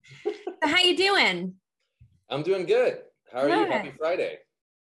you doing? I'm doing good. How are you? Happy Good. Friday.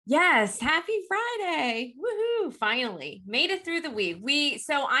 Yes, happy Friday. Woohoo, finally. Made it through the week.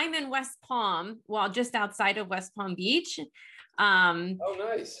 So I'm in West Palm, well, just outside of West Palm Beach. Oh,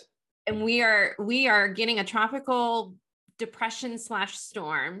 nice. And we are getting a tropical depression slash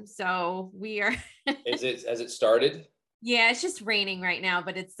storm. So we are Has it started? yeah, it's just raining right now,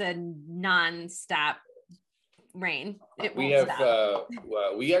 but it's a non-stop rain. It We won't have stop.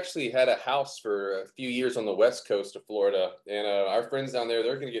 we actually had a house for a few years on the west coast of Florida, and our friends down there,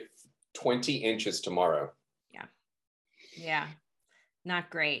 they're going to get 20 inches tomorrow. Yeah. Yeah. Not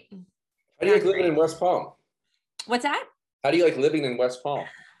great. How do you Not like living great. in West Palm? What's that? How do you like living in West Palm?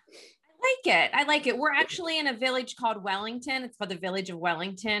 I like it. We're actually in a village called Wellington. It's called the Village of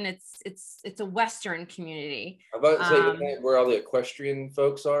Wellington. It's a Western community. I'm about to say, isn't Um, that where all the equestrian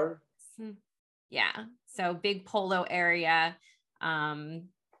folks are? yeah. So big polo area.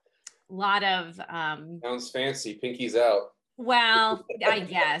 Lot of Sounds fancy. Pinky's out. well, I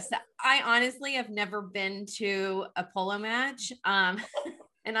guess I honestly have never been to a polo match.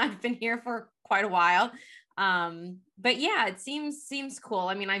 And I've been here for quite a while. But yeah, it seems cool.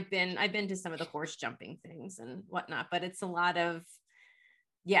 I mean, I've been to some of the horse jumping things and whatnot, but it's a lot of,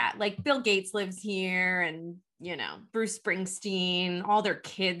 yeah, like Bill Gates lives here, and Bruce Springsteen, all their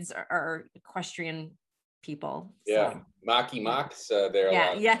kids are equestrian people. Yeah, So Maki Mock's there a yeah,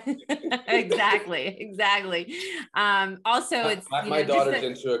 lot. yeah, exactly. Also it's, My just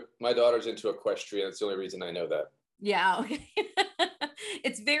daughter's into equestrian. That's the only reason I know that. yeah, okay.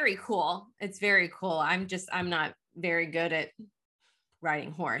 It's very cool. It's very cool. I'm not very good at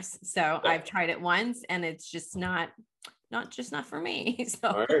riding horse. So Yeah. I've tried it once and it's just not for me. So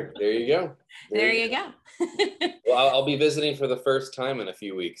All right, there you go. there you go. Well, I'll be visiting for the first time in a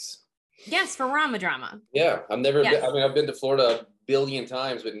few weeks. Yes, for RomaDrama. Yeah, I've never Yes. been. I mean, I've been to Florida a billion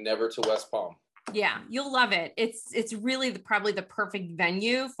times, but never to West Palm. Yeah, you'll love it. It's really probably the perfect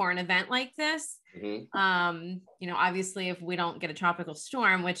venue for an event like this. Obviously if we don't get a tropical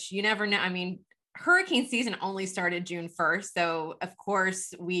storm, which you never know. I mean, hurricane season only started June 1st. So of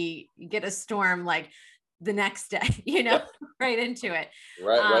course we get a storm like the next day, right into it.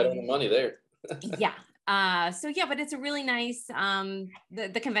 Right on the money there. Yeah. So yeah, but it's a really nice,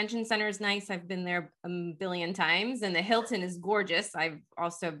 the convention center is nice. I've been there a billion times, and the Hilton is gorgeous. I've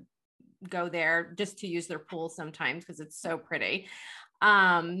also go there just to use their pool sometimes because it's so pretty.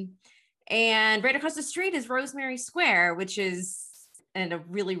 And right across the street is Rosemary Square, which is a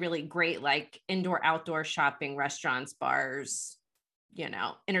really, really great, like indoor, outdoor shopping, restaurants, bars,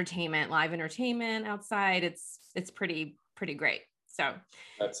 entertainment, live entertainment outside. It's pretty great. So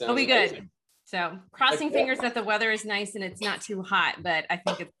it'll be good. Amazing. So crossing fingers that the weather is nice and it's not too hot, but I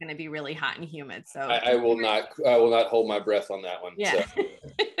think it's going to be really hot and humid. So I will not hold my breath on that one. Yeah. So.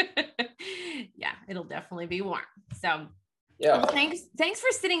 Yeah, it'll definitely be warm. So yeah. Well, thanks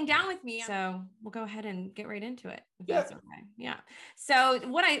for sitting down with me. So we'll go ahead and get right into it. If that's okay. Yeah. So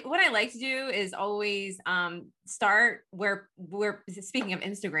what I like to do is always start where we're speaking of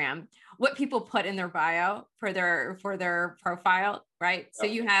Instagram, what people put in their bio for their profile, right? So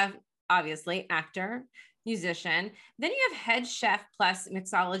you have obviously actor, musician, then you have head chef plus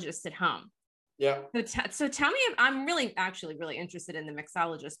mixologist at home. Yeah. So tell me, I'm actually really interested in the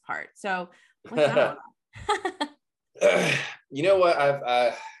mixologist part. So what's that? You know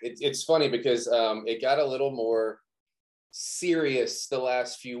what? It's funny because it got a little more serious the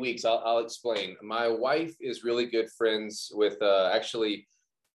last few weeks. I'll explain. My wife is really good friends with actually,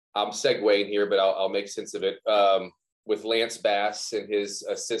 I'm segueing here, but I'll make sense of it. With Lance Bass and his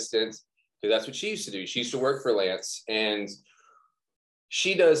assistant, because that's what she used to do. She used to work for Lance, and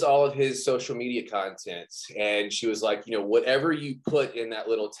she does all of his social media content. And she was like, whatever you put in that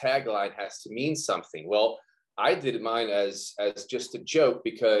little tagline has to mean something. Well, I did mine as just a joke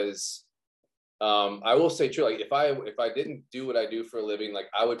because I will say true, like if I didn't do what I do for a living, like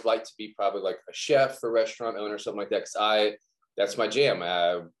I would like to be probably like a chef or restaurant owner, something like that, because that's my jam.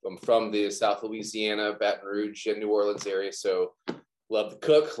 I'm from the South Louisiana, Baton Rouge, and New Orleans area, so love to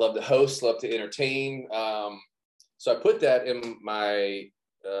cook, love to host, love to entertain. So I put that in my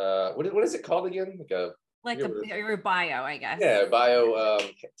what is it called again? Your bio, I guess. Yeah, bio,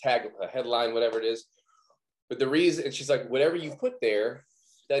 tag, headline, whatever it is. But the reason, and she's like, whatever you put there,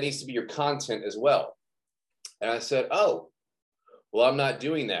 that needs to be your content as well. And I said, oh, well, I'm not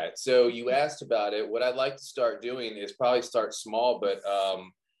doing that. So you asked about it. What I'd like to start doing is probably start small, but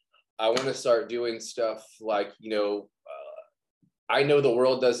I want to start doing stuff like, I know the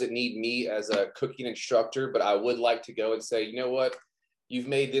world doesn't need me as a cooking instructor, but I would like to go and say, you know what? You've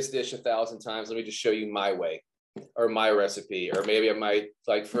made this dish 1,000 times. Let me just show you my way. or my recipe, or maybe I might,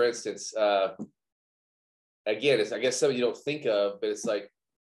 like, for instance, again, it's, I guess, something you don't think of, but it's like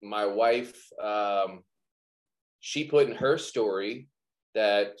my wife, she put in her story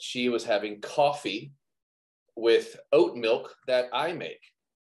that she was having coffee with oat milk that I make.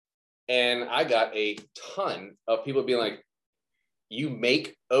 And I got a ton of people being like, you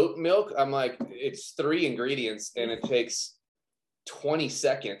make oat milk? I'm like, it's 3 ingredients and it takes 20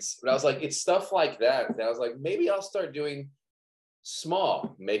 seconds. But I was like, it's stuff like that. I was like, maybe I'll start doing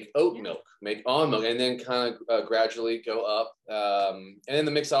small, make oat milk, make almond milk, and then kind of gradually go up. And then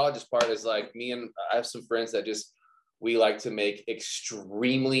the mixologist part is like, I have some friends that just, we like to make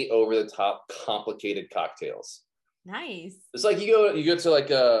extremely over the top complicated cocktails. Nice. It's like you go to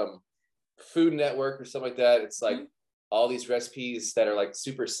like Food Network or something like that. It's like all these recipes that are like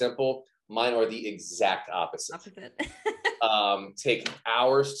super simple. Mine are the exact opposite. Take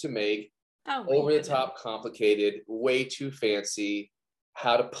hours to make, over the top complicated, way too fancy,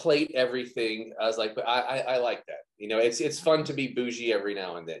 how to plate everything. I was like, but I like that. You know, it's fun to be bougie every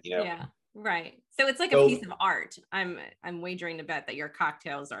now and then, you know? Yeah. Right. So it's like a piece of art. I'm wagering to bet that your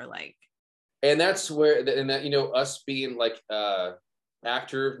cocktails are like. And that's where, and that, you know, us being like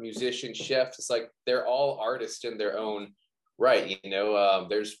actor, musician, chef, it's like they're all artists in their own right. You know,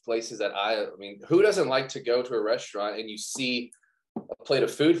 there's places that I mean, who doesn't like to go to a restaurant and you see a plate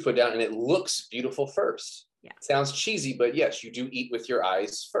of food put down and it looks beautiful first? Yeah. Sounds cheesy, but yes, you do eat with your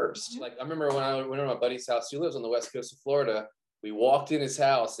eyes first. Like I remember when I went to my buddy's house, who lives on the west coast of Florida. We walked in his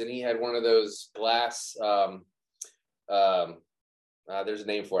house and he had one of those glass, there's a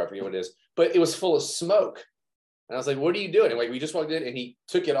name for it, I forget what it is, but it was full of smoke. And I was like, what are you doing? And like, we just walked in and he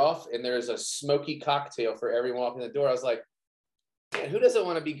took it off and there's a smoky cocktail for everyone walking the door. I was like, man, who doesn't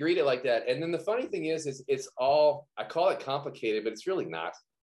want to be greeted like that? And then the funny thing is it's all, I call it complicated, but it's really not.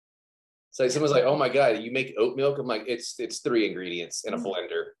 So someone's like, oh my God, you make oat milk? I'm like, it's 3 ingredients in a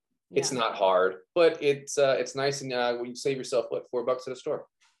blender. It's not hard, but it's nice. And when you save yourself, what, $4 at a store?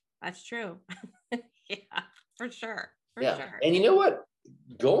 That's true. Yeah, for sure. For sure. And you know what?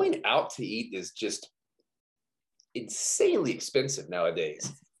 Going out to eat is just insanely expensive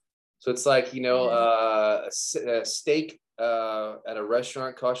nowadays. So it's like, you know, a steak at a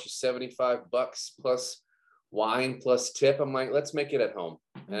restaurant costs you $75 plus wine plus tip. I'm like, let's make it at home.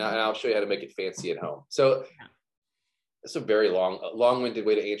 And I'll show you how to make it fancy at home. So it's a very long-winded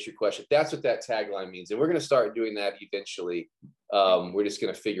way to answer your question. That's what that tagline means. And we're going to start doing that eventually. We're just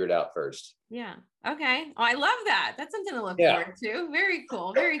going to figure it out first. Yeah. Okay. Oh, I love that. That's something to look forward to. Very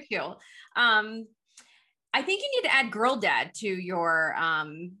cool. Very cool. I think you need to add girl dad to your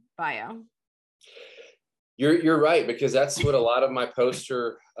bio. You're right, because that's what a lot of my posts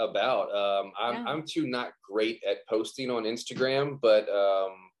are about. I'm too not great at posting on Instagram, but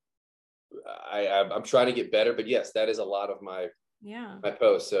I'm trying to get better. But yes, that is a lot of my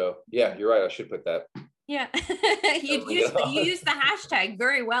posts. So yeah, you're right. I should put that. Yeah. you use the hashtag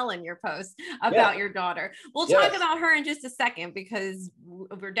very well in your post about your daughter. We'll talk about her in just a second, because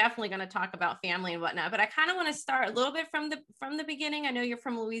we're definitely going to talk about family and whatnot, but I kind of want to start a little bit from the beginning. I know you're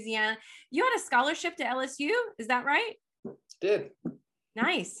from Louisiana. You had a scholarship to LSU. Is that right? Did.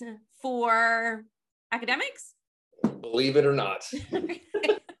 Nice. For academics? Believe it or not.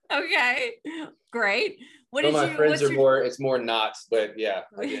 Okay, great. What did my friends are more, it's more not, but yeah,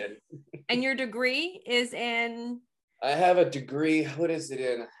 I did. And your degree is in? I have a degree. What is it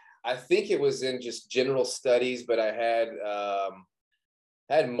in? I think it was in just general studies, but I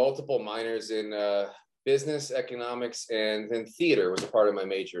had multiple minors in business, economics, and then theater was a part of my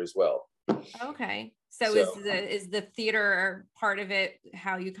major as well. Okay. So is the theater part of it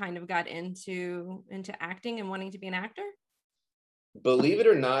how you kind of got into acting and wanting to be an actor? Believe it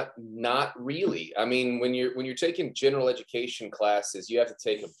or not, not really. I mean, when you're taking general education classes, you have to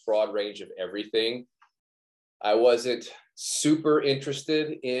take a broad range of everything. I wasn't super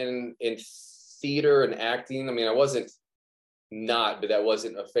interested in theater and acting. I mean, I wasn't not, but that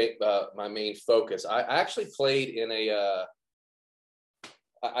wasn't my main focus. I actually played in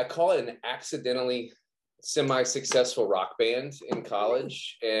I call it an accidentally semi-successful rock band in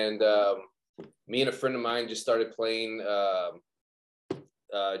college. And me and a friend of mine just started playing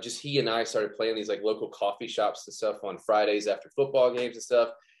just he and I started playing these like local coffee shops and stuff on Fridays after football games and stuff.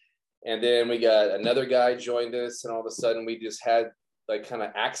 And then we got another guy joined us, and all of a sudden we just had like kind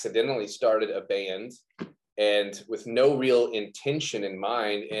of accidentally started a band, and with no real intention in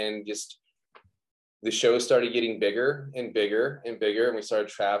mind. And just the show started getting bigger and bigger and bigger, and we started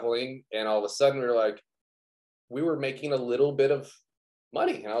traveling. And all of a sudden we were making a little bit of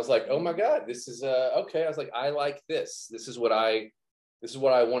money. And I was like, oh my God, this is okay. I was like, I like this. This is what I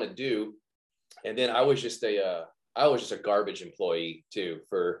want to do. And then I was just a garbage employee too.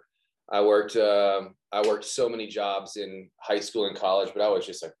 I worked so many jobs in high school and college, but I was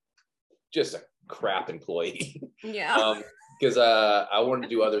just a crap employee. Yeah. Because I wanted to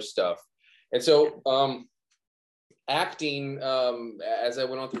do other stuff. And so acting, as I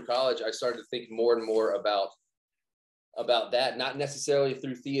went on through college, I started to think more and more about that, not necessarily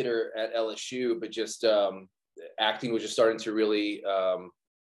through theater at LSU, but just acting was just starting to really,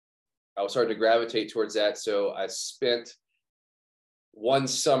 I was starting to gravitate towards that. So I spent one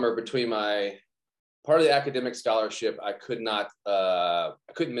summer between my part of the academic scholarship, I couldn't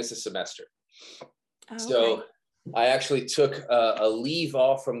miss a semester. Oh, So okay. I actually took a leave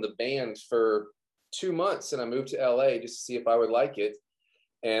off from the band for 2 months, and I moved to LA just to see if I would like it.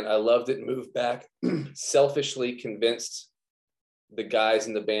 And I loved it and moved back. Selfishly convinced the guys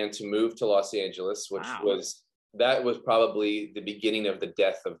in the band to move to Los Angeles, which Wow. was probably the beginning of the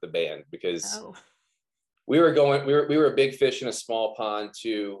death of the band, because Oh, we were a big fish in a small pond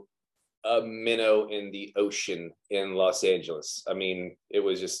to a minnow in the ocean in Los Angeles. I mean, it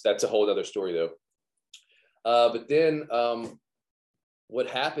was just, that's a whole other story though. But then what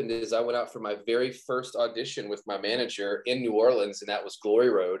happened is I went out for my very first audition with my manager in New Orleans, and that was Glory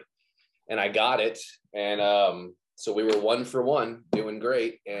Road, and I got it. And so we were 1 for 1, doing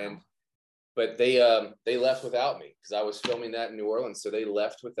great. But they left without me because I was filming that in New Orleans, so they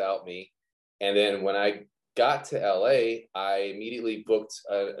left without me. And then when I got to LA, I immediately booked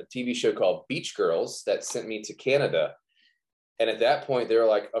a TV show called Beach Girls that sent me to Canada. And at that point, they were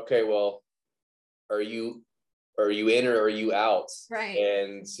like, okay, well, are you in or are you out? right.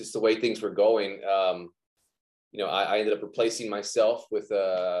 And it's just the way things were going. I ended up replacing myself with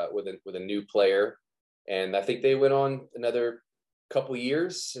a new player, and I think they went on another couple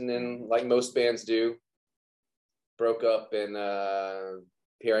years, and then, like most bands do, broke up, and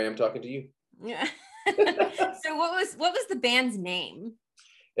here I am talking to you. Yeah. So what was the band's name?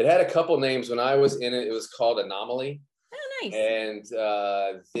 It had a couple names. When I was in it, it was called Anomaly. Oh, nice.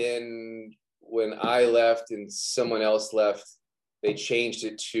 And then when I left and someone else left, they changed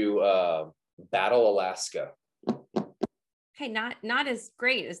it to Battle Alaska. Okay, not as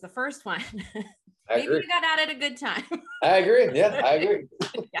great as the first one. I Maybe agree. you got out at a good time. I agree. Yeah, I agree.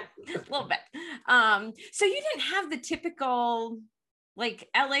 Yeah, a little bit. So you didn't have the typical like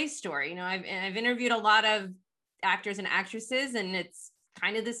LA story. I've interviewed a lot of actors and actresses, and it's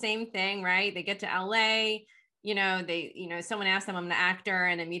kind of the same thing, right? They get to LA, someone asks them, I'm an actor,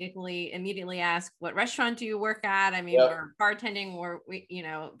 and immediately ask, what restaurant do you work at? I mean, Yep. we're bartending, we're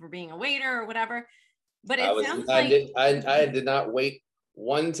being a waiter or whatever. But I it sounds like I did not wait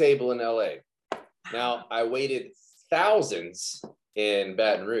one table in LA. Now, I waited thousands in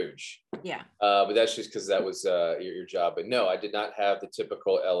Baton Rouge. Yeah. But that's just because that was your job. But no, I did not have the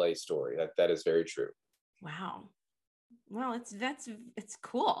typical LA story. That is very true. Wow. Well, it's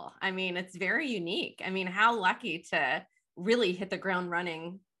cool. I mean, it's very unique. I mean, how lucky to really hit the ground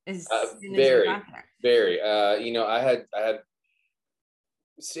running as soon as you got there. Very. I had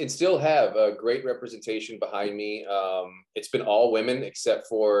and still have a great representation behind me. It's been all women except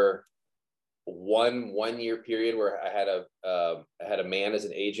for one year period where I had a man as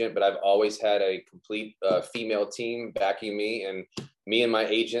an agent, but I've always had a complete female team backing me. And me and my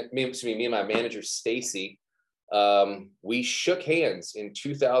manager Stacy, we shook hands in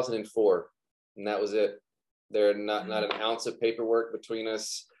 2004, and that was it. There not an ounce of paperwork between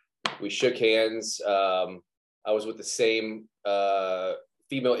us. We shook hands. I was with the same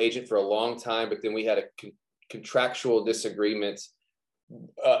female agent for a long time, but then we had a contractual disagreement.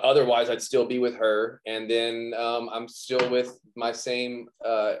 Otherwise, I'd still be with her. And then I'm still with my same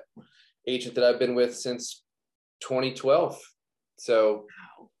agent that I've been with since 2012. So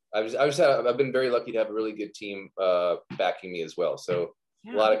I've been very lucky to have a really good team backing me as well. So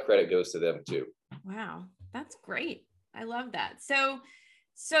a lot of credit goes to them too. Wow, that's great. I love that. So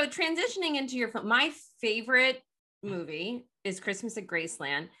transitioning into your film, my favorite movie is Christmas at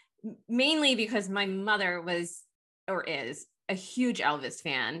Graceland, mainly because my mother was or is a huge Elvis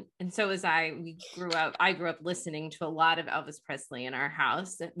fan, and so was I. I grew up listening to a lot of Elvis Presley in our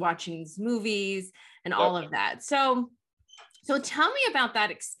house, watching these movies and all of that. So tell me about that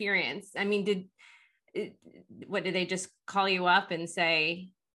experience. I mean, did they just call you up and say,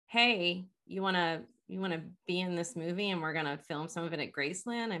 hey, you want to be in this movie and we're going to film some of it at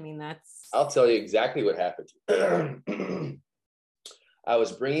Graceland? I mean, I'll tell you exactly what happened. I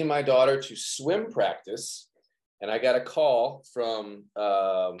was bringing my daughter to swim practice, and I got a call from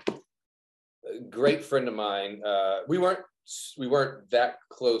a great friend of mine. We weren't that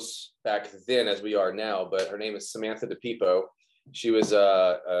close back then as we are now, but her name is Samantha DePipo. She was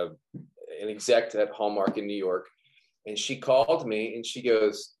an exec at Hallmark in New York. And she called me and she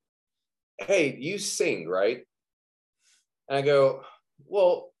goes, "Hey, you sing, right?" And I go,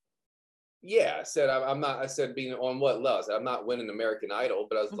 "Well, yeah." I said, I'm not, I said, "Being on what level?" I said, "I'm not winning American Idol,"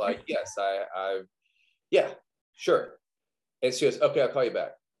 but I was like, "Yes, yeah, sure." And she goes, "Okay, I'll call you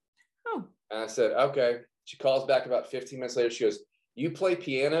back." Oh. And I said, "Okay." She calls back about 15 minutes later. She goes, "You play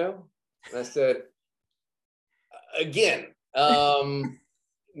piano?" And I said, "Again, I'm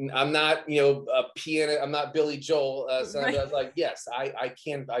not, a piano. I'm not Billy Joel." So Right. I was like, "Yes, I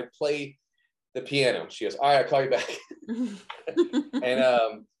can. I play the piano." She goes, "All right, I'll call you back."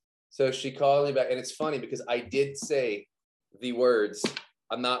 And so she called me back. And it's funny because I did say the words,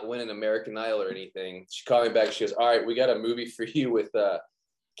 "I'm not winning American Idol or anything." She called me back. She goes, "All right, we got a movie for you with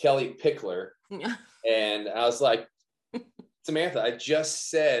Kelly Pickler." And I was like, "Samantha, I just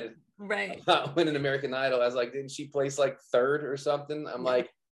said Right. I'm not winning American Idol." I was like, "Didn't she place like third or something?" I'm like,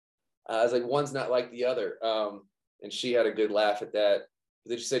 I was like, "One's not like the other." And she had a good laugh at that. But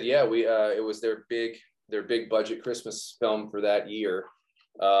then she said, "Yeah, it was their big budget Christmas film for that year."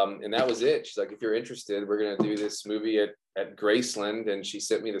 And that was it. She's like, "If you're interested, we're going to do this movie at Graceland." And she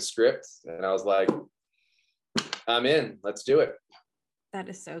sent me the script and I was like, "I'm in, let's do it." That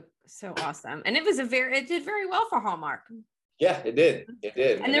is so awesome. And it did very well for Hallmark. Yeah, it did. It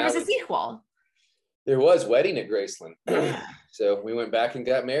did. And there was a sequel. There was Wedding at Graceland. Yeah. So we went back and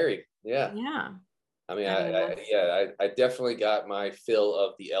got married. Yeah. Yeah. I mean, I I definitely got my fill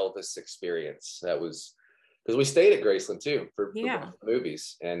of the Elvis experience. That was because we stayed at Graceland too for both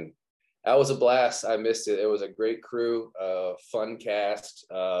movies, and that was a blast. I missed it. It was a great crew, fun cast.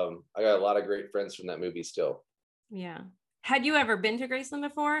 I got a lot of great friends from that movie still. Yeah. Had you ever been to Graceland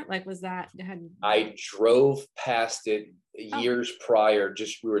before? Like, I drove past it years prior.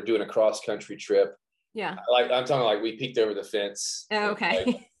 Just we were doing a cross country trip. Yeah. Like I'm talking like we peeked over the fence. Oh, okay.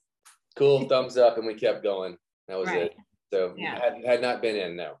 Like, cool, thumbs up, and we kept going. That was Right. it. So Yeah. had not been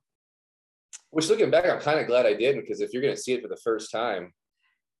in, no. Which looking back, I'm kind of glad I didn't, because if you're going to see it for the first time,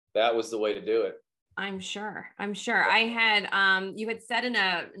 that was the way to do it. I'm sure. I had you had said in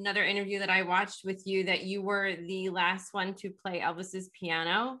another interview that I watched with you that you were the last one to play Elvis's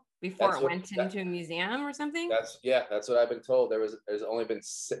piano before it went into a museum or something. That's what I've been told. There's only been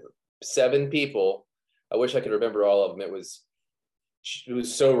 7 people. I wish I could remember all of them. It was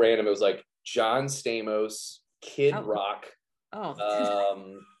so random. It was like John Stamos, Kid Rock.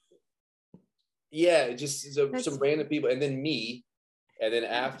 Yeah, just some random people, and then me. And then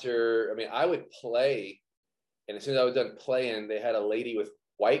after, I mean, I would play, and as soon as I was done playing, they had a lady with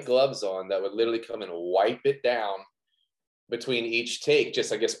white gloves on that would literally come and wipe it down between each take,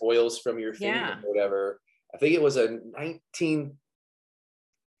 just I guess oils from your finger or whatever. I think it was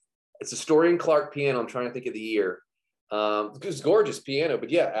it's a Story and Clark piano. I'm trying to think of the year. It's gorgeous piano,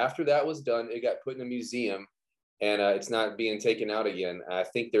 but yeah, after that was done, it got put in a museum, and it's not being taken out again. I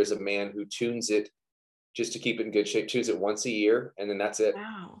think there's a man who tunes it just to keep it in good shape, tunes it once a year, and then that's it.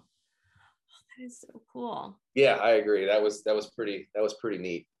 Wow. That is so cool. Yeah, I agree. That was pretty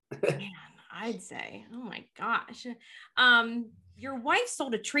neat. Man, I'd say, oh my gosh. Your wife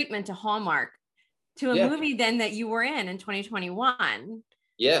sold a treatment to Hallmark to a movie then that you were in 2021.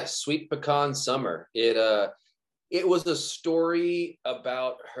 Yeah, Sweet Pecan Summer. It was a story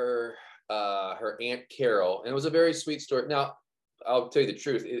about her Aunt Carol, and it was a very sweet story. Now, I'll tell you the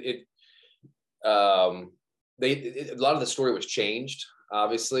truth. A lot of the story was changed,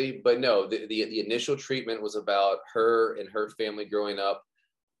 obviously, but no, the initial treatment was about her and her family growing up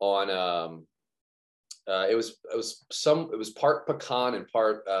on it was part pecan and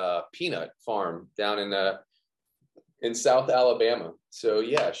part peanut farm down in South Alabama. So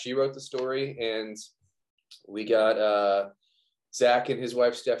yeah, she wrote the story, and we got Zach and his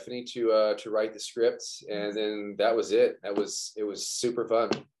wife Stephanie to write the scripts, and then that was it. It was super fun.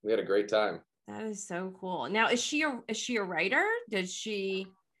 We had a great time. That is so cool. Now, is she a writer? Did she?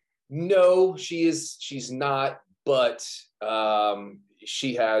 No, she's not, but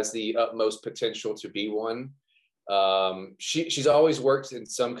she has the utmost potential to be one. She's always worked in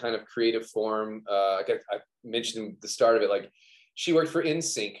some kind of creative form. I mentioned at the start of it, like she worked for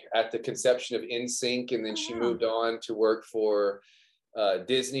NSYNC at the conception of NSYNC, and then she moved on to work for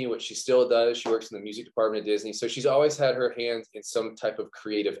Disney, which she still does. She works in the music department at Disney. So she's always had her hands in some type of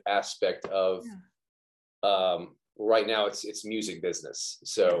creative aspect of, right now it's music business.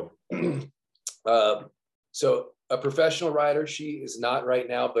 So, so a professional writer, she is not right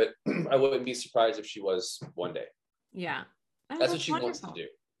now, but I wouldn't be surprised if she was one day. Yeah. Oh, that's what she wants to do.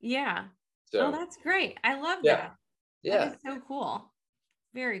 Yeah. So, that's great. I love that. Yeah. That is so cool.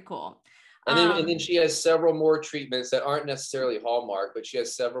 Very cool. And then she has several more treatments that aren't necessarily Hallmark, but she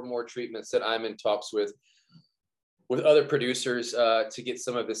has several more treatments that I'm in talks with other producers to get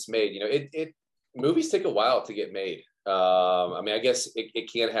some of this made. It movies take a while to get made. I mean, I guess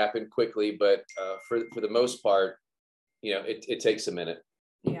it can happen quickly, but for the most part, it takes a minute.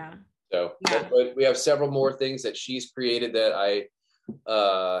 Yeah. So, yeah. but we have several more things that she's created that I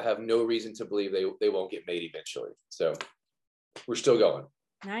have no reason to believe they won't get made eventually. So we're still going.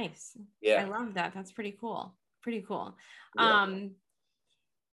 Nice. Yeah. I love that. That's pretty cool. Pretty cool. Yeah.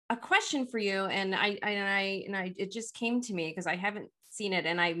 A question for you, and I it just came to me because I haven't seen it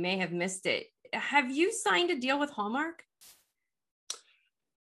and I may have missed it. Have you signed a deal with Hallmark?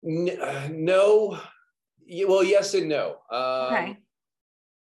 No. Well, yes and no. Okay.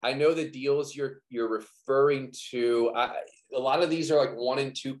 I know the deals you're referring to. A lot of these are like 1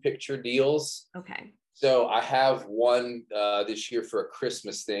 and 2 picture deals. Okay. So I have one this year for a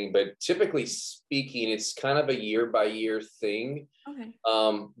Christmas thing, but typically speaking, it's kind of a year by year thing. Okay.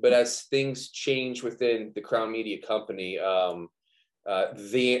 But as things change within the Crown Media company,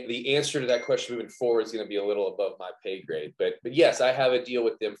 the answer to that question moving forward is going to be a little above my pay grade. But yes, I have a deal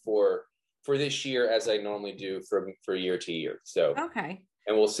with them for this year, as I normally do for year to year. So okay.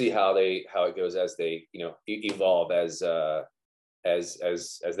 And we'll see how it goes as they evolve as they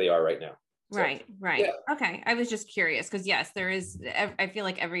are right now. So, right. Yeah. Okay. I was just curious because yes, there is. I feel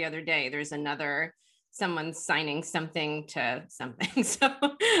like every other day there's someone signing something to something. So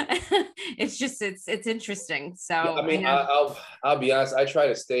it's just it's interesting. So I mean, I'll be honest. I try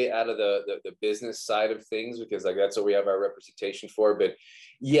to stay out of the business side of things because like that's what we have our representation for. But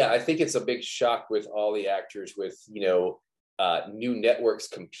yeah, I think it's a big shock with all the actors with new networks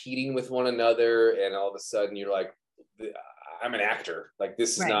competing with one another, and all of a sudden you're like, I'm an actor. Like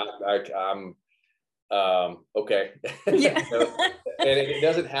this is not like I'm okay. Yeah. And it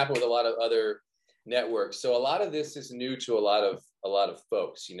doesn't happen with a lot of other networks. So a lot of this is new to a lot of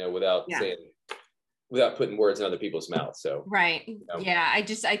folks, without putting words in other people's mouths. So right. Yeah. I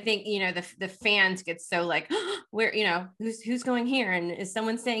think, the fans get so like, where, who's going here? And is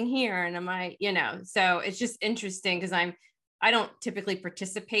someone staying here? And am I, so it's just interesting because I don't typically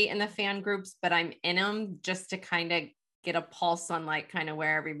participate in the fan groups, but I'm in them just to kind of get a pulse on like kind of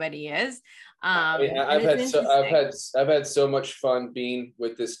where everybody is. I've had so much fun being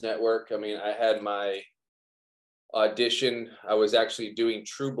with this network. I mean, I had my audition. I was actually doing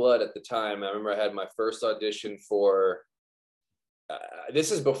True Blood at the time. I remember I had my first audition for.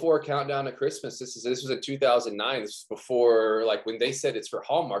 This is before Countdown to Christmas. This was in 2009. This was before, like when they said it's for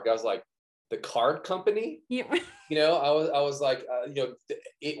Hallmark. I was like, the card company. Yeah. I was like,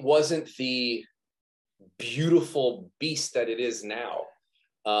 it wasn't the beautiful beast that it is now.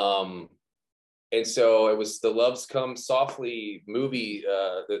 And so it was the Loves Come Softly movie.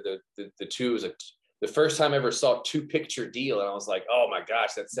 The two was the first time I ever saw 2 picture deal, and I was like, oh my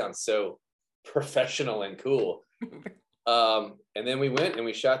gosh, that sounds so professional and cool. And then we went and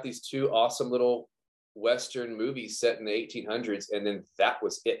we shot these 2 awesome little Western movies set in the 1800s, and then that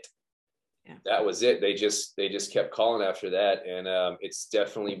was it. Yeah. That was it. They just kept calling after that, and it's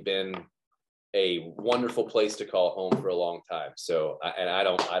definitely been a wonderful place to call home for a long time. So, I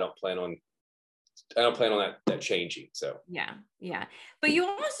don't plan on that changing. So yeah. But you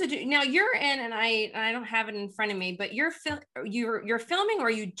also do now. You're in, and I don't have it in front of me, but you're filming, or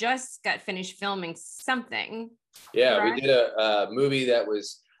you just got finished filming something. Yeah, correct? We did a movie that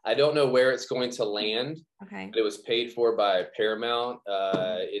was. I don't know where it's going to land. Okay. But it was paid for by Paramount.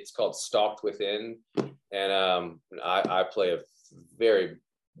 It's called Stalked Within, and I play a very,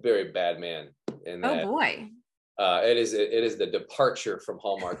 very bad man in that. Oh boy. It is the departure from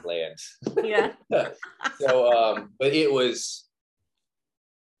Hallmark land. Yeah. So, but it was,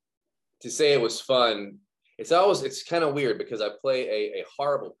 to say it was fun. It's kind of weird because I play a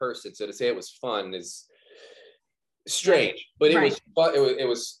horrible person. So to say it was fun is strange, but it was fun. It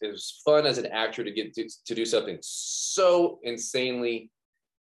was fun as an actor to get to do something so insanely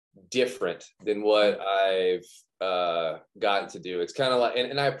different than what I've gotten to do. It's kind of like,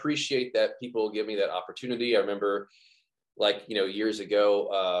 and I appreciate that people give me that opportunity. I remember, like, years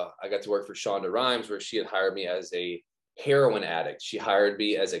ago, I got to work for Shonda Rhimes, where she had hired me as a heroin addict. She hired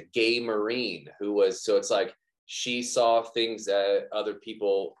me as a gay Marine so it's like she saw things that other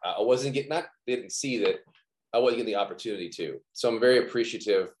people didn't see, that I wasn't getting the opportunity to. So I'm very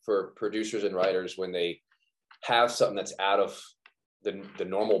appreciative for producers and writers when they have something that's out of the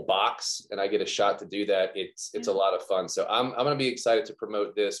normal box, and I get a shot to do that. It's a lot of fun. So I'm going to be excited to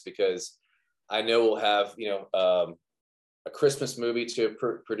promote this because I know we'll have a Christmas movie to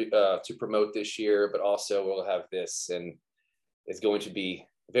promote this year, but also we'll have this, and it's going to be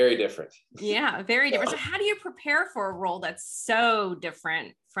Very different. Yeah, very different. So how do you prepare for a role that's so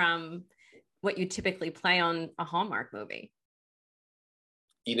different from what you typically play on a Hallmark movie?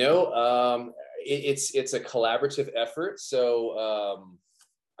 You know, it's a collaborative effort. So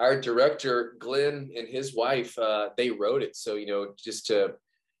our director Glenn and his wife, they wrote it. So, you know, just to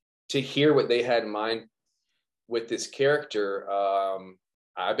hear what they had in mind with this character,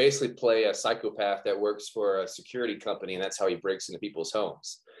 I basically play a psychopath that works for a security company, and that's how he breaks into people's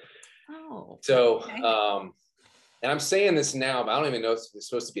homes. Oh, So, okay. and I'm saying this now, but I don't even know if it's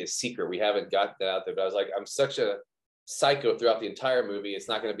supposed to be a secret. We haven't got that out there, but I was like, I'm such a psycho throughout the entire movie. It's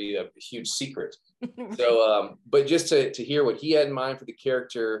not going to be a huge secret. Right. So, but just to hear what he had in mind for the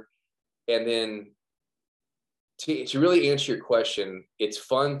character, and then to really answer your question, it's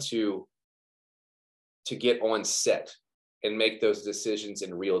fun to get on set and make those decisions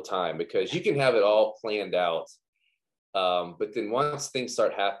in real time, because you can have it all planned out. But then once things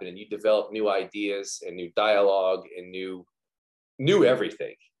start happening, you develop new ideas and new dialogue and new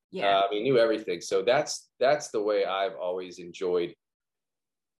everything. Yeah. New everything. So that's the way I've always enjoyed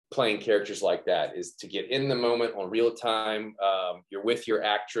playing characters like that, is to get in the moment on real time. You're with your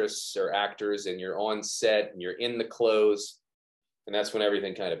actress or actors, and you're on set, and you're in the clothes, and that's when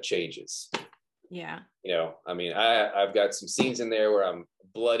everything kind of changes. Yeah. You know, I mean, I've got some scenes in there where I'm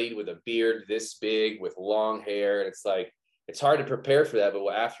bloodied with a beard this big with long hair. And it's like, it's hard to prepare for that. But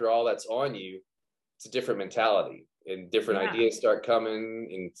after all that's on you, it's a different mentality, and different ideas start coming.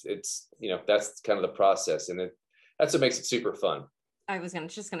 And it's, you know, that's kind of the process. And that's what makes it super fun. I was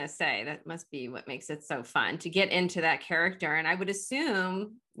just gonna say that must be what makes it so fun to get into that character. And I would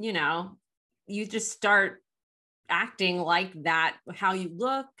assume, you know, you just start acting like that, how you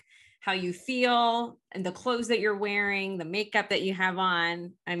look, how you feel, and the clothes that you're wearing, the makeup that you have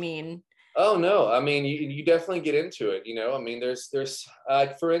on. I mean, oh no, I mean, you definitely get into it. You know, I mean, there's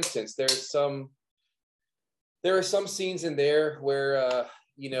for instance, there are some scenes in there where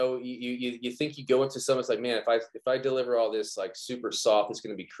you know, you think you go into something, it's like, man, if I deliver all this like super soft, it's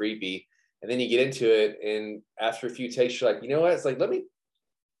going to be creepy. And then you get into it, and after a few takes, you're like, you know what? It's like, let me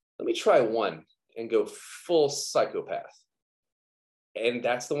try one and go full psychopath. And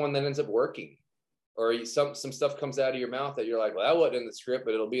that's the one that ends up working. Or some stuff comes out of your mouth that you're like, well, that wasn't in the script,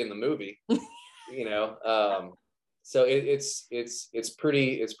 but it'll be in the movie. You know, so it's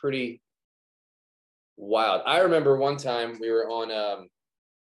pretty wild. I remember one time we were on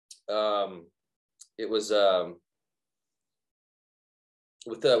it was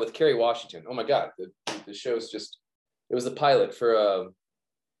with Kerry Washington. Oh my God, the show's just, it was the pilot for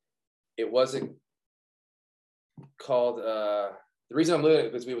it wasn't called the reason I'm looking at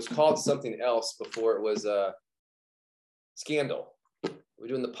it because it was called something else before it was Scandal. We're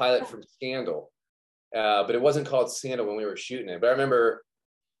doing the pilot from Scandal, but it wasn't called Scandal when we were shooting it. But I remember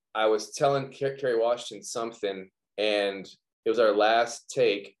I was telling Kerry Washington something, and it was our last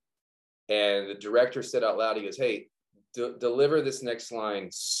take, and the director said out loud, he goes, hey, deliver this next line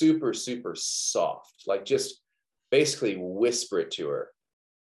super, super soft, like just basically whisper it to her.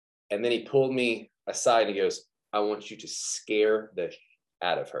 And then he pulled me aside and he goes, I want you to scare the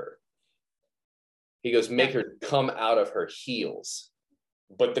out of her. He goes, make her come out of her heels.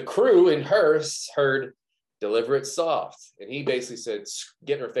 But the crew and her heard, deliver it soft. And he basically said,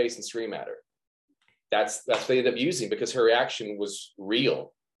 get in her face and scream at her. That's what they ended up using, because her reaction was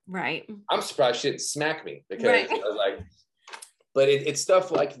real. right. I'm surprised she didn't smack me, because Right. I was like, but it's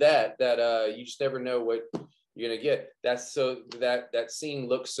stuff like that you just never know what you're gonna get. That's so that scene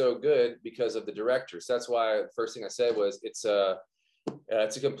looks so good because of the directors. That's why the first thing I said was it's a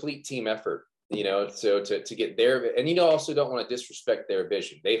complete team effort, you know. So to get their, and you also don't want to disrespect their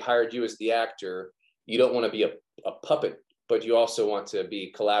vision. They've hired you as the actor. You don't want to be a puppet, but you also want to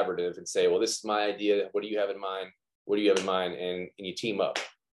be collaborative and say, well, this is my idea. What do you have in mind? What do you have in mind? And you team up.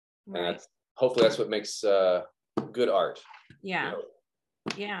 Right. And hopefully that's what makes good art. Yeah. You know?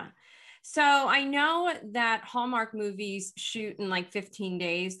 Yeah. So I know that Hallmark movies shoot in like 15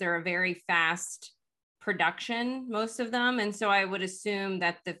 days. They're a very fast production, most of them. And so I would assume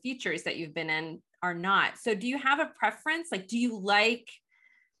that the features that you've been in are not. So do you have a preference? Like, do you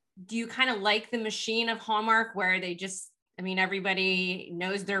kind of like the machine of Hallmark where they just, I mean, everybody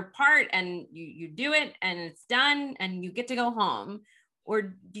knows their part and you do it and it's done and you get to go home? Or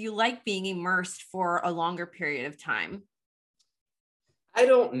do you like being immersed for a longer period of time? I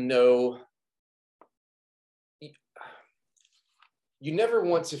don't know. You never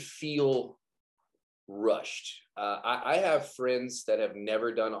want to feel rushed. I have friends that have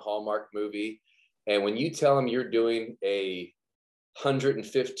never done a Hallmark movie, and when you tell them you're doing a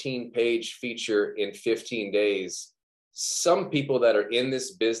 115-page feature in 15 days, some people that are in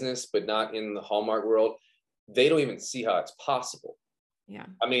this business, but not in the Hallmark world, they don't even see how it's possible. Yeah.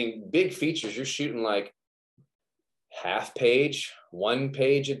 I mean, big features, you're shooting like half page, 1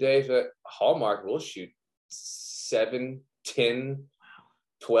 page a day. But Hallmark will shoot 7, 10,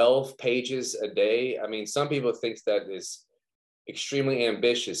 12 pages a day. I mean, some people think that is extremely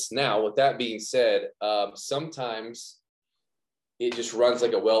ambitious. Now, with that being said, sometimes it just runs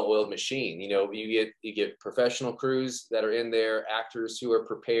like a well-oiled machine. You know, you get professional crews that are in there, actors who are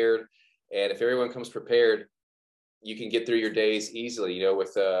prepared, and if everyone comes prepared, you can get through your days easily. You know,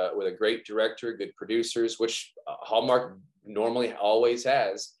 with a great director, good producers, which Hallmark normally always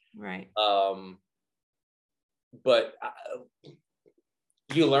has. Right. But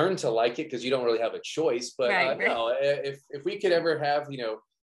you learn to like it because you don't really have a choice. But right. No, if we could ever have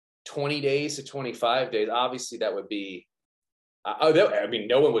 20 days to 25 days, obviously that would be. I mean,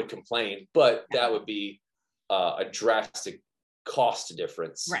 no one would complain, but that would be a drastic cost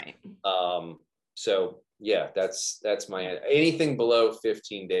difference. Right. So yeah, that's my anything below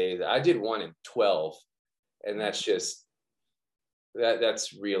 15 days. I did one in 12, and that's just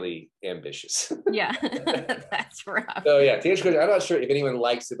that's really ambitious. Yeah, that's rough. So yeah, to answer your question, I'm not sure if anyone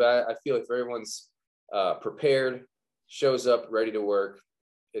likes it, but I feel if everyone's prepared, shows up, ready to work,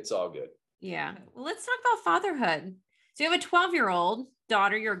 it's all good. Yeah. Well, let's talk about fatherhood. So you have a 12-year-old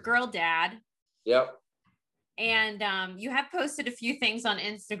daughter, you're a girl dad. Yep. And you have posted a few things on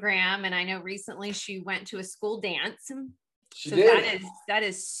Instagram, and I know recently she went to a school dance. She did. That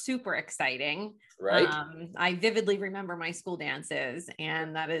is super exciting. Right. I vividly remember my school dances,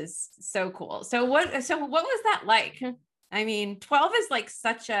 and that is so cool. So what was that like? I mean, 12 is like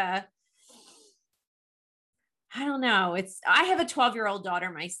such a, I don't know. I have a 12-year-old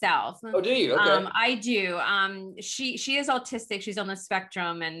daughter myself. Oh, do you? Okay. I do. She is autistic. She's on the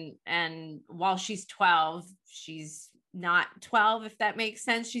spectrum, and while she's 12, she's not 12, if that makes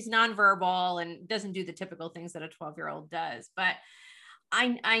sense. She's nonverbal and doesn't do the typical things that a 12-year-old does. But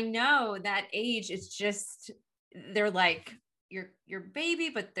I know that age, it's just, they're like your baby,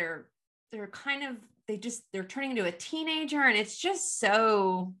 but they're kind of, they're turning into a teenager, and it's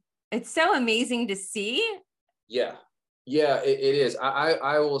so amazing to see. Yeah, it is.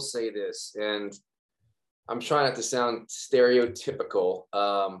 I will say this, and I'm trying not to sound stereotypical,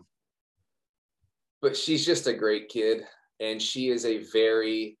 but she's just a great kid, and she is a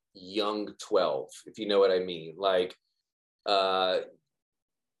very young 12, if you know what I mean. Like,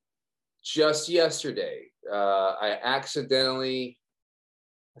 just yesterday, I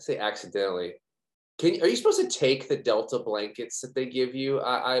say accidentally. Are you supposed to take the Delta blankets that they give you?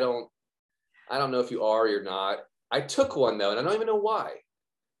 I don't know if you are or you're not. I took one though, and I don't even know why.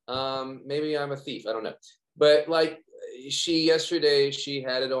 Maybe I'm a thief. I don't know. But like yesterday, she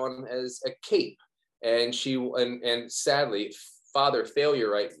had it on as a cape, and and sadly, father failure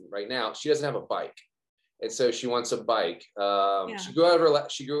right now. She doesn't have a bike, and so she wants a bike. Yeah. She grew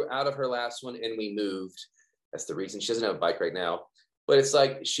out of her last one, and we moved. That's the reason she doesn't have a bike right now. But it's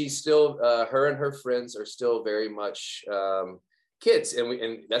like she's still her and her friends are still very much kids,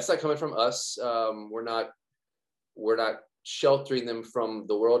 and that's not coming from us. We're not sheltering them from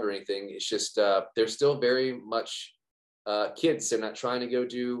the world or anything. It's just they're still very much kids. They're not trying to go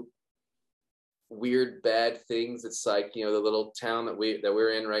do weird bad things. It's like, the little town that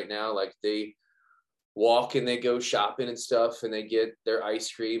we're in right now, like they walk and they go shopping and stuff, and they get their ice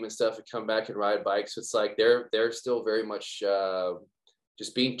cream and stuff and come back and ride bikes. So it's like they're still very much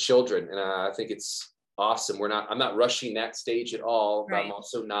just being children, and I think it's awesome. I'm not rushing that stage at all, but I'm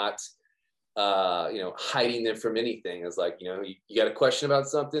also not hiding them from anything. It's like, you got a question about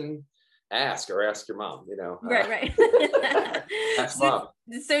something, ask your mom, Right. Ask mom.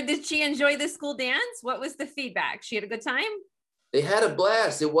 So did she enjoy the school dance? What was the feedback? She had a good time? They had a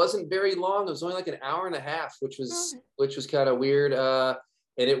blast. It wasn't very long. It was only like an hour and a half, which was kind of weird. And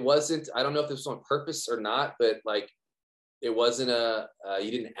it wasn't, I don't know if this was on purpose or not, but like, it wasn't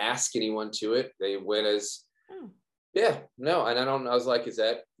you didn't ask anyone to it. They went as, yeah, no. And I was like, is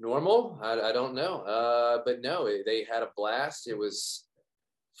that normal? I don't know. But no, they had a blast. It was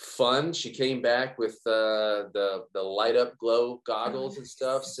fun. She came back with the light up glow goggles and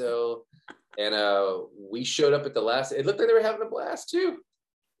stuff. So, and we showed up at the last, it looked like they were having a blast too.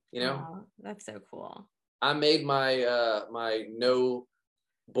 Oh, that's so cool. I made my my no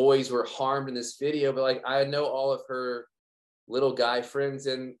boys were harmed in this video, but like I know all of her little guy friends,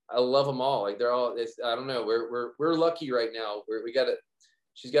 and I love them all. Like they're all, I don't know, we're lucky right now.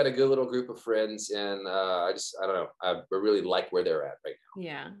 She's got a good little group of friends, and I don't know, I really like where they're at right now.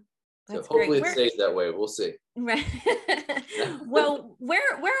 Yeah, that's so hopefully it stays that way. We'll see. Right. Well, where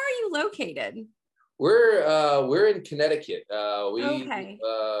are you located? We're in Connecticut. Okay.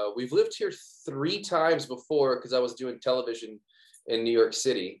 We've lived here 3 times before because I was doing television in New York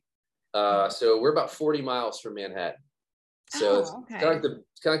City. So we're about 40 miles from Manhattan. So it's Oh, kind okay. of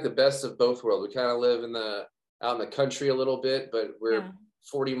like the best of both worlds. We kind of live out in the country a little bit, but we're Yeah.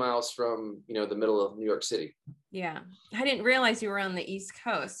 40 miles from, the middle of New York City. Yeah. I didn't realize you were on the East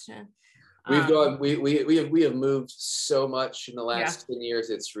Coast. We've Um, gone, we have moved so much in the yeah. last 10 years.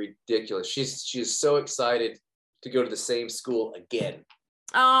 It's ridiculous. She's so excited to go to the same school again.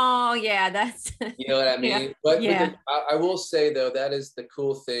 Oh, yeah. That's, You know what I yeah. mean? But Yeah. I will say though, that is the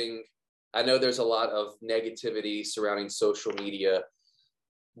cool thing. I know there's a lot of negativity surrounding social media,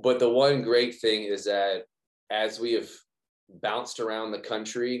 but the one great thing is that as we have bounced around the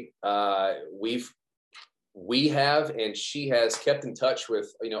country, we have, and she has kept in touch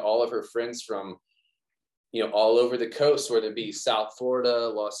with, all of her friends from, all over the coast, whether it be South Florida,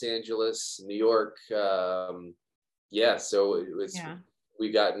 Los Angeles, New York. Yeah. So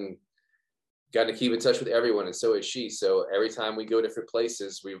we've gotten to keep in touch with everyone, and so is she. So every time we go different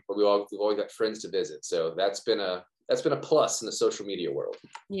places, we've always got friends to visit. So that's been a plus in the social media world.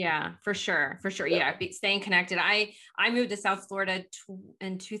 Yeah, for sure. For sure. Yeah. Staying connected. I moved to South Florida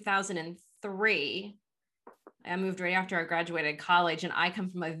in 2003. I moved right after I graduated college, and I come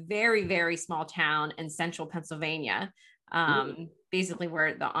from a very, very small town in central Pennsylvania, basically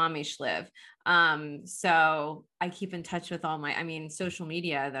where the Amish live. So I keep in touch with social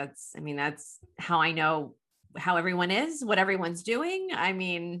media. That's how I know how everyone is, what everyone's doing.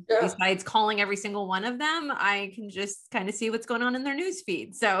 Besides calling every single one of them, I can just kind of see what's going on in their news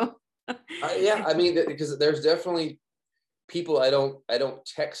feed. So because there's definitely people I don't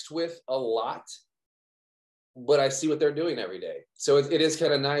text with a lot, but I see what they're doing every day. So it is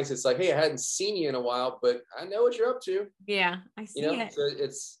kind of nice. It's like, hey, I hadn't seen you in a while, but I know what you're up to. Yeah, I see it. So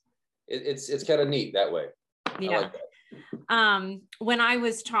it's kind of neat that way. Yeah. I like that. When I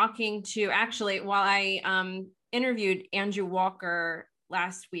was talking to, actually, while I interviewed Andrew Walker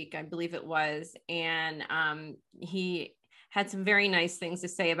last week, I believe it was, and he had some very nice things to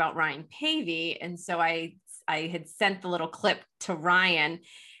say about Ryan Pavey. And so I had sent the little clip to Ryan,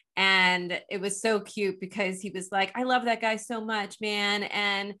 and it was so cute because he was like, I love that guy so much, man.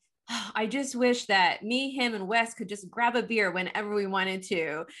 And I just wish that me, him, and Wes could just grab a beer whenever we wanted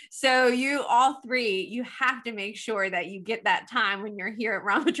to. So you all three, you have to make sure that you get that time when you're here at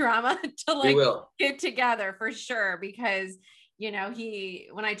RomaDrama to get together for sure. Because,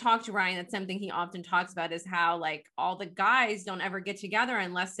 when I talk to Ryan, that's something he often talks about, is how all the guys don't ever get together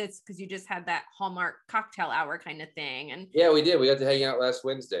unless it's because you just had that Hallmark cocktail hour kind of thing. And yeah, we did. We got to hang out last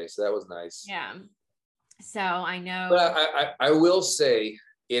Wednesday. So that was nice. Yeah. So I know. But I will say,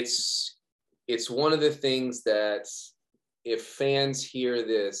 it's one of the things that if fans hear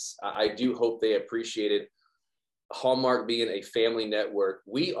this, I do hope they appreciate it. Hallmark being a family network,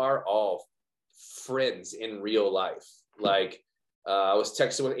 we are all friends in real life. I was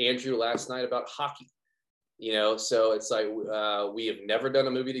texting with Andrew last night about hockey, so it's like we have never done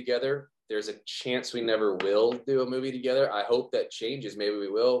a movie together. There's a chance we never will do a movie together. I hope that changes. Maybe we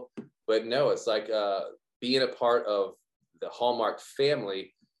will, but no, it's like being a part of the Hallmark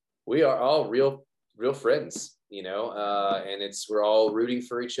family. We are all real friends, and we're all rooting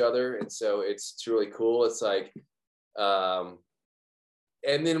for each other. And so it's really cool. It's like, and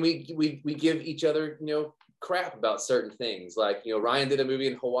then we give each other, crap about certain things. Ryan did a movie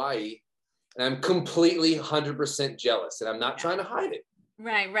in Hawaii, and I'm completely 100% jealous, and I'm not trying to hide it.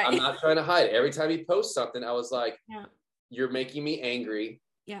 Right. I'm not trying to hide it. Every time he posts something, I was like, you're making me angry.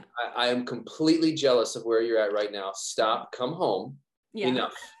 Yeah. I am completely jealous of where you're at right now. Stop, come home. Yeah.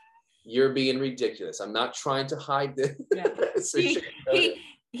 Enough. You're being ridiculous. I'm not trying to hide this. Yeah.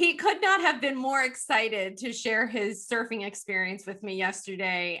 He could not have been more excited to share his surfing experience with me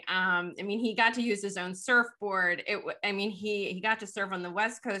yesterday. He got to use his own surfboard. He got to surf on the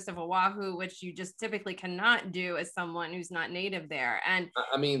west coast of Oahu, which you just typically cannot do as someone who's not native there. And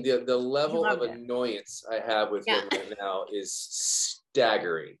the level of annoyance I have with him right now is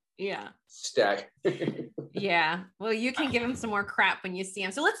staggering. Yeah. Yeah. Well, you can give him some more crap when you see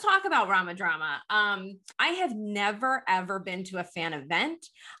him. So let's talk about RomaDrama. I have never, ever been to a fan event.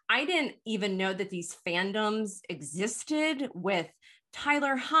 I didn't even know that these fandoms existed with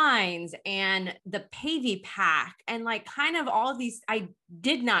Tyler Hines and the Pavey Pack and kind of all of these. I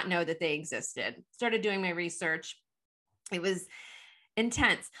did not know that they existed. Started doing my research. It was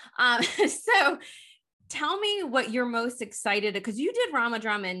intense. So tell me what you're most excited, because you did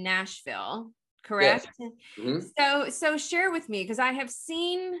RomaDrama in Nashville, correct? Yes. Mm-hmm. So share with me, because I have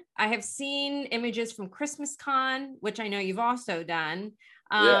seen images from Christmas Con, which I know you've also done.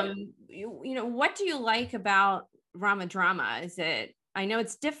 Yeah. You know, what do you like about RomaDrama? I know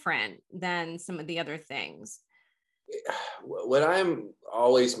it's different than some of the other things. What I'm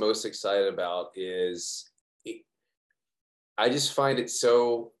always most excited about is I just find it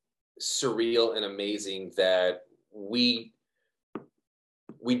so surreal and amazing that we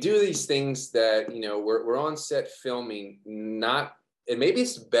do these things that, we're on set filming, not, and maybe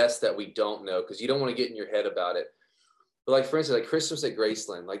it's best that we don't know because you don't want to get in your head about it. But like, for instance, like Christmas at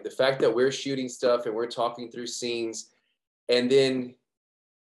Graceland, like the fact that we're shooting stuff and we're talking through scenes, and then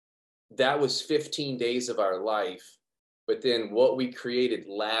that was 15 days of our life. But then what we created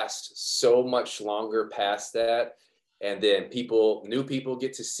lasts so much longer past that. And then new people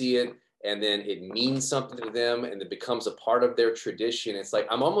get to see it, and then it means something to them and it becomes a part of their tradition. It's like,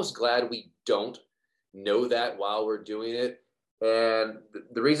 I'm almost glad we don't know that while we're doing it. And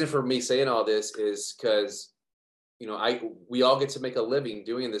the reason for me saying all this is because, we all get to make a living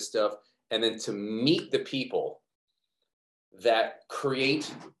doing this stuff. And then to meet the people that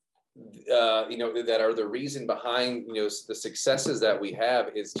create, that are the reason behind, the successes that we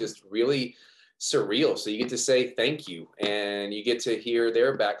have is just really surreal. So you get to say thank you, and you get to hear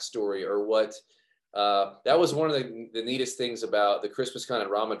their backstory or what. That was one of the neatest things about the Christmas Con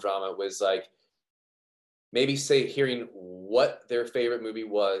and RomaDrama was like maybe hearing what their favorite movie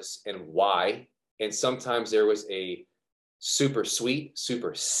was and why. And sometimes there was a super sweet,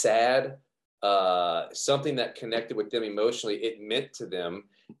 super sad, something that connected with them emotionally. It meant to them.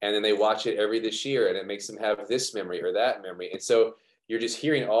 And then they watch it every this year and it makes them have this memory or that memory. And so you're just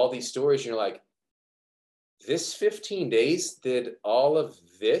hearing all these stories and you're like, this 15 days did all of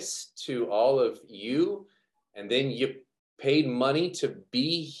this to all of you. And then you paid money to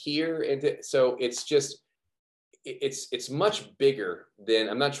be here. And so it's just, it's much bigger than,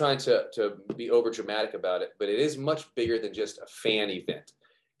 I'm not trying to be over dramatic about it, but it is much bigger than just a fan event,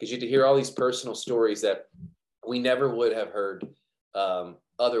 because you get to hear all these personal stories that we never would have heard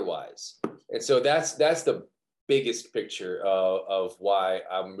otherwise. And so that's the biggest picture of why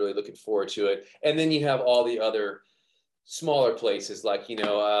I'm really looking forward to it. And then you have all the other smaller places, like,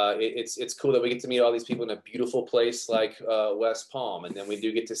 it's cool that we get to meet all these people in a beautiful place like West Palm, and then we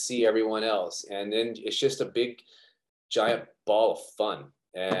do get to see everyone else, and then it's just a big giant ball of fun,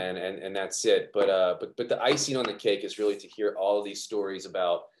 and that's it. But the icing on the cake is really to hear all of these stories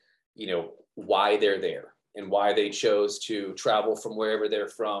about, why they're there and why they chose to travel from wherever they're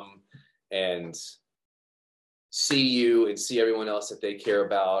from and see you and see everyone else that they care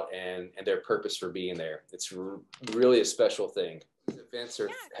about, and their purpose for being there. It's really a special thing. These events are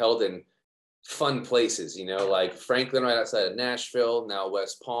held in fun places, like Franklin right outside of Nashville, now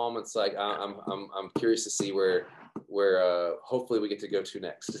West Palm. It's like I'm curious to see where hopefully we get to go to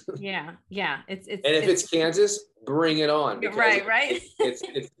next. Yeah. It's and if it's Kansas, bring it on, because right.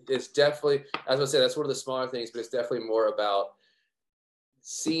 it's definitely, as I said, that's one of the smaller things, but it's definitely more about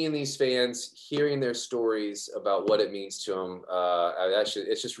seeing these fans, hearing their stories about what it means to them.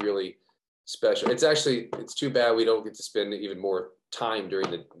 It's just really special. It's too bad we don't get to spend even more time during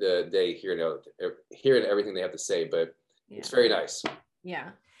the day hearing everything they have to say, but it's very nice.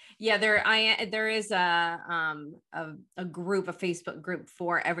 Yeah, there is a group, a Facebook group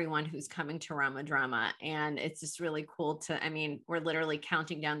for everyone who's coming to RomaDrama, and it's just really cool we're literally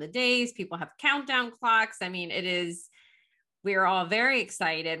counting down the days. People have countdown clocks. We're all very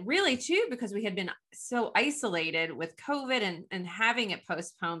excited, really, too, because we had been so isolated with COVID and having it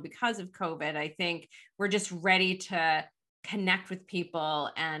postponed because of COVID. I think we're just ready to connect with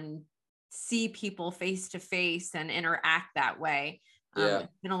people and see people face to face and interact that way. It's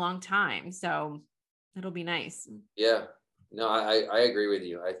been a long time, so it'll be nice. Yeah, no, I agree with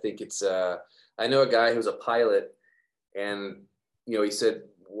you. I think it's, I know a guy who's a pilot, and, he said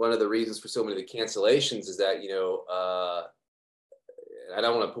one of the reasons for so many of the cancellations is that, I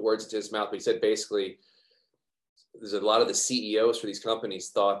don't want to put words into his mouth, but he said basically there's a lot of the CEOs for these companies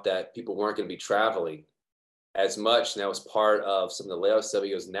thought that people weren't going to be traveling as much. And that was part of some of the layoffs. So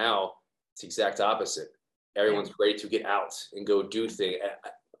he goes, now it's the exact opposite. Everyone's ready to get out and go do things.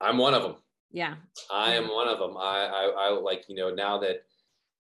 I'm one of them. Yeah. I am one of them. I like, now that,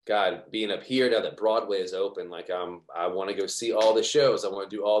 God, being up here, now that Broadway is open, like I want to go see all the shows. I want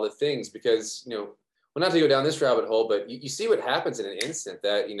to do all the things because, well, not to go down this rabbit hole, but you see what happens in an instant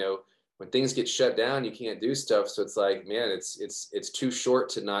that, when things get shut down, you can't do stuff. So it's like, man, it's too short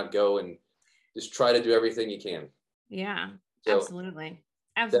to not go and just try to do everything you can. Yeah, so absolutely.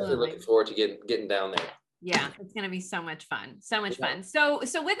 Definitely looking forward to getting down there. Yeah, it's going to be so much fun. So much fun. So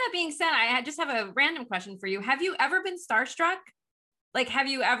with that being said, I just have a random question for you. Have you ever been starstruck? Like, have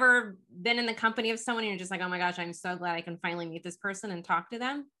you ever been in the company of someone and you're just like, oh my gosh, I'm so glad I can finally meet this person and talk to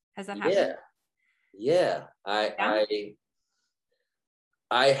them? Has that happened? Yeah. Yeah.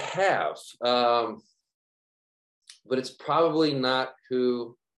 I have, but it's probably not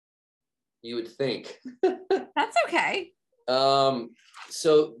who you would think. That's okay.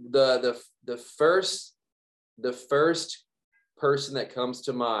 So the first person that comes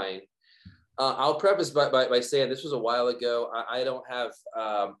to mind, I'll preface by saying this was a while ago. I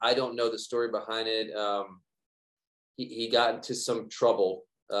don't know the story behind it. He got into some trouble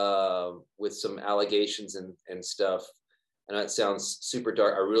with some allegations and stuff. I know it sounds super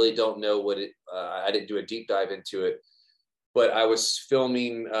dark. I really don't know what it. I didn't do a deep dive into it, but I was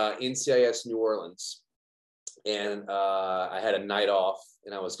filming NCIS New Orleans, and I had a night off,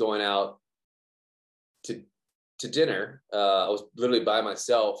 and I was going out to dinner. I was literally by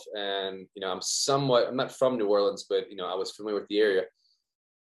myself, and I'm not from New Orleans, but I was familiar with the area.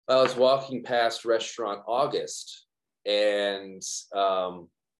 I was walking past restaurant August, and I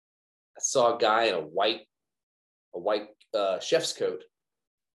saw a guy in a white chef's coat,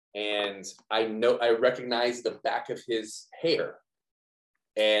 and I recognized the back of his hair,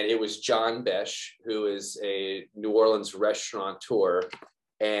 and it was John Besh, who is a New Orleans restaurateur,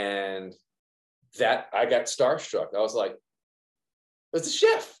 and that I got starstruck. I was like, it's a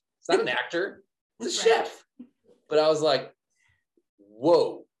chef. It's not an actor. It's a chef. But I was like,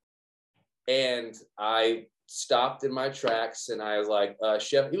 whoa. And I stopped in my tracks, and I was like,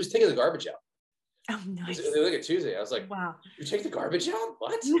 chef, he was taking the garbage out. Oh, nice. It was like a Tuesday. I was like, wow. You take the garbage out?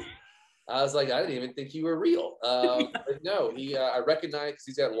 What? I was like, I didn't even think you were real. But no, I recognized, because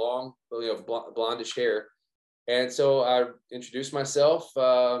he's got long, blondish hair. And so I introduced myself.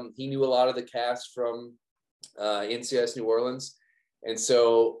 He knew a lot of the cast from NCIS New Orleans. And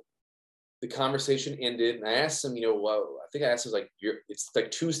so the conversation ended, and I asked him, I think I asked him, like, it's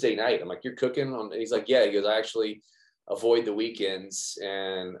like Tuesday night. I'm like, you're cooking on? And he's like, yeah. He goes, I actually avoid the weekends,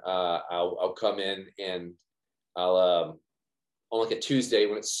 and I'll come in, and I'll on like a Tuesday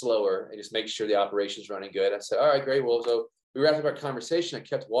when it's slower, and just make sure the operation's running good. I said, all right, great. Well, so we wrapped up our conversation. I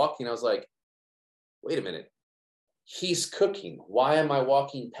kept walking. I was like, wait a minute. He's cooking. Why am I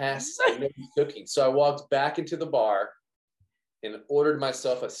walking past? I know he's cooking. So I walked back into the bar and ordered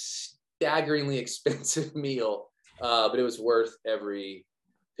myself a staggeringly expensive meal, but it was worth every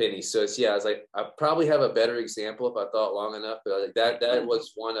penny. So I was like, I probably have a better example if I thought long enough, but that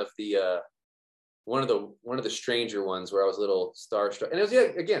was one of the stranger ones where I was a little starstruck. And it was,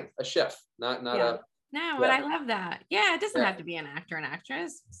 again, a chef, not a. No, but I love that. Yeah, it doesn't have to be an actor and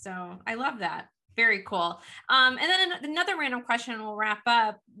actress. So I love that. Very cool. And then another random question, and we'll wrap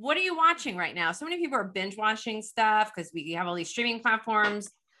up. What are you watching right now? So many people are binge watching stuff because we have all these streaming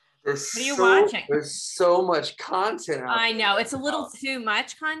platforms. What are you watching? There's so much content out I know it's a little too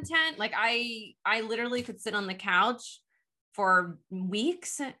much content. Like I literally could sit on the couch for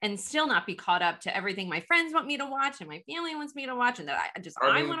weeks and still not be caught up to everything my friends want me to watch and my family wants me to watch and that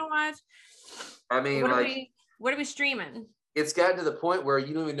I want to watch. I mean, what are we streaming? It's gotten to the point where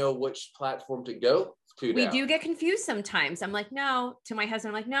you don't even know which platform to go to. We do get confused sometimes. I'm like, no, to my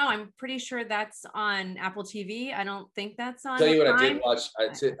husband, I'm like, no, I'm pretty sure that's on Apple TV. I don't think that's on. Tell you what, Prime. I did watch.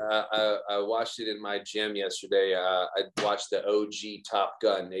 I watched it in my gym yesterday. I watched the OG Top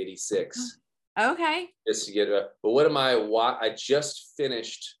Gun '86. Okay. Just to get but what am I just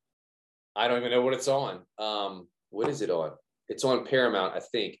finished. I don't even know what it's on. What is it on? It's on Paramount, I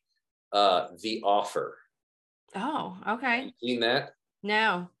think. The Offer. Oh, okay. Have you seen that?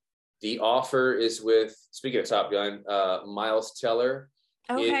 No. The Offer is with, speaking of Top Gun, Miles Teller.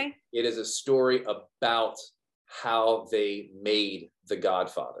 Okay. It is a story about how they made The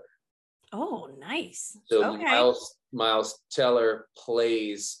Godfather. Oh, nice. So okay. Miles Teller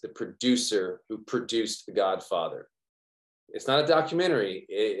plays the producer who produced The Godfather. It's not a documentary,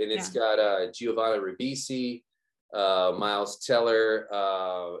 and it's got Giovanni Ribisi, Miles Teller.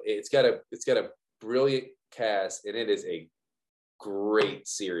 It's got a brilliant cast, and it is a great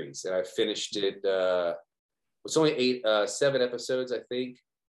series. And I finished it. It's only 7 episodes, I think.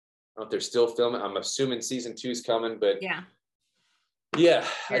 I don't know if they're still filming. I'm assuming season 2 is coming, but yeah,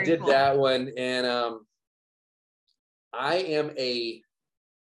 I did that one. And I am a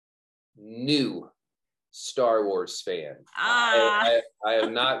new Star Wars fan. I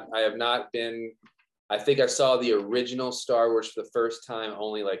have not been. I think I saw the original Star Wars for the first time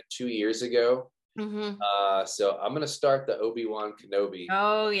only like 2 years ago. Mm-hmm. So I'm gonna start the Obi-Wan Kenobi.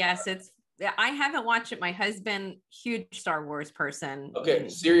 Oh yes, I haven't watched it. My husband, huge Star Wars person. Okay,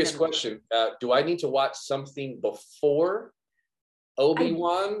 serious question. Do I need to watch something before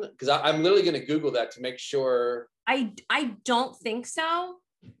Obi-Wan? Because I'm literally going to Google that to make sure. I don't think so.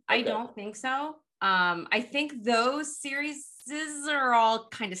 Okay. I don't think so. I think those series are all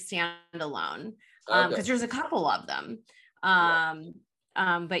kind of standalone because there's a couple of them.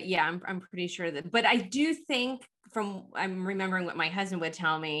 But yeah, I'm pretty sure that. But I do think I'm remembering what my husband would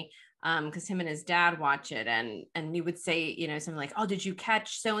tell me because him and his dad watch it, and he would say, you know, something like, "Oh, did you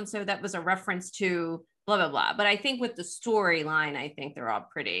catch so and so? That was a reference to blah blah blah." But I think with the storyline, I think they're all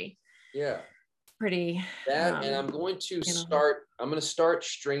pretty. Pretty that, and I'm going to start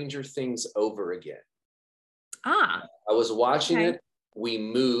Stranger Things over again. I was watching it, we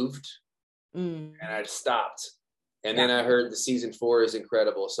moved, and I stopped, and then I heard the season 4 is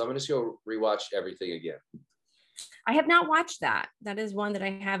incredible, so I'm gonna just go rewatch everything again. I have not watched that. That is one that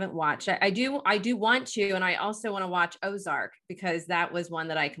I haven't watched. I do want to, and I also want to watch Ozark because that was one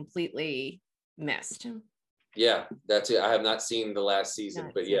that I completely missed. Yeah, that's it. I have not seen the last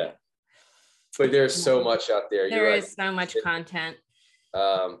season, but yeah. But there's so much out there. There is so much content.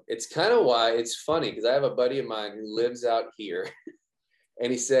 It's kind of why it's funny because I have a buddy of mine who lives out here,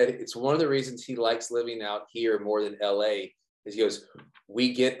 and he said it's one of the reasons he likes living out here more than LA is he goes,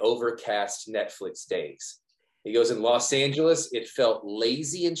 we get overcast Netflix days. He goes, in Los Angeles, it felt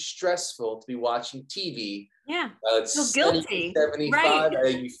lazy and stressful to be watching TV. Yeah. It's feel guilty. 75,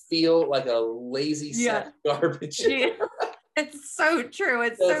 right. And you feel like a lazy sack of garbage. Yeah. It's so true.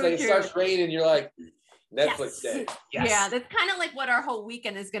 It's so true. It starts raining, you're like, Netflix day. Yes. Yeah, that's kind of like what our whole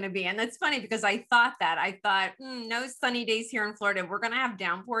weekend is going to be. And that's funny because I thought no sunny days here in Florida. We're going to have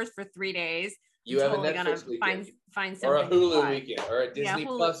downpours for 3 days. You have a Netflix weekend. Find something. Or a Hulu weekend or a Disney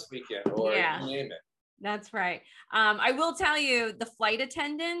Plus weekend or you name it. That's right. I will tell you, The Flight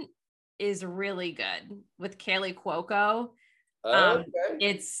Attendant is really good with Kaylee Cuoco.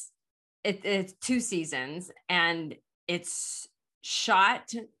 It's 2 seasons and it's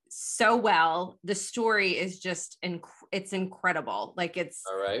shot so well. The story is just it's incredible. Like it's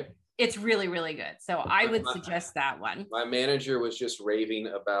really, really good. So I would suggest that one. My manager was just raving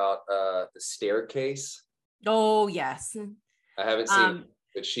about The Staircase. Oh yes. I haven't seen it,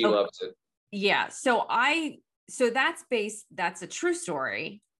 but she loves it. Yeah. So that's a true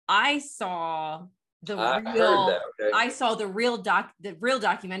story. I saw the real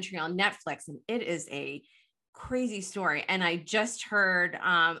documentary on Netflix, and it is a crazy story. And I just heard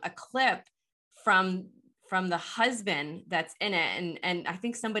a clip from the husband that's in it. And I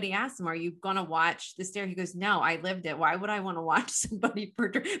think somebody asked him, are you going to watch The Stair? He goes, no, I lived it. Why would I want to watch somebody?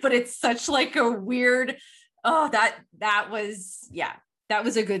 But it's such like a weird, that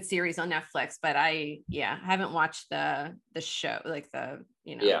was a good series on Netflix, but I haven't watched the show, like the,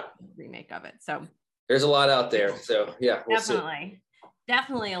 remake of it. So there's a lot out there. So yeah,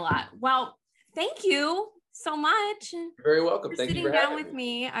 definitely a lot. Well, thank you so much. You're very welcome. Thank you for sitting down with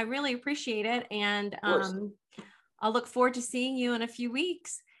me. I really appreciate it. And I'll look forward to seeing you in a few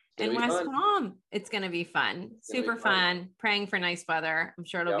weeks in West Palm. It's going to be fun. Super fun. Praying for nice weather. I'm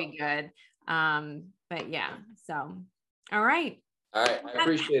sure it'll be good. But yeah, so, all right. All right. I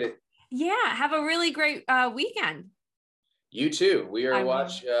appreciate it. Yeah. Have a really great weekend. You too. We are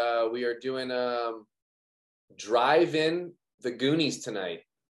we are doing drive-in The Goonies tonight.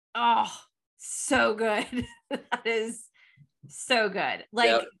 Oh, so good. That is so good.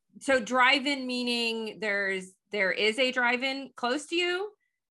 Like, so drive-in meaning there is a drive-in close to you.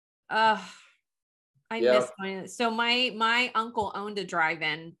 I miss going. So my uncle owned a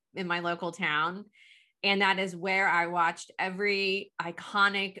drive-in in my local town. And that is where I watched every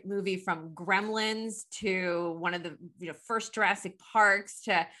iconic movie from Gremlins to one of the first Jurassic Parks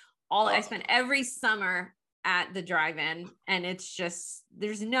to all. I spent every summer at the drive-in, and it's just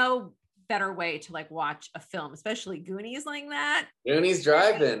there's no better way to like watch a film, especially Goonies like that. Goonies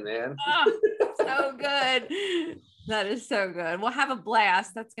drive-in, man. Oh, so good. That is so good. We'll have a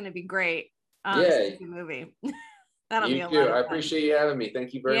blast. That's going to be great. Movie. That'll be a lot of fun. I appreciate you having me.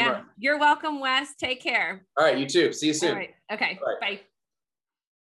 Thank you very much. You're welcome, Wes. Take care. All right, you too. See you soon. All right. Okay. Bye.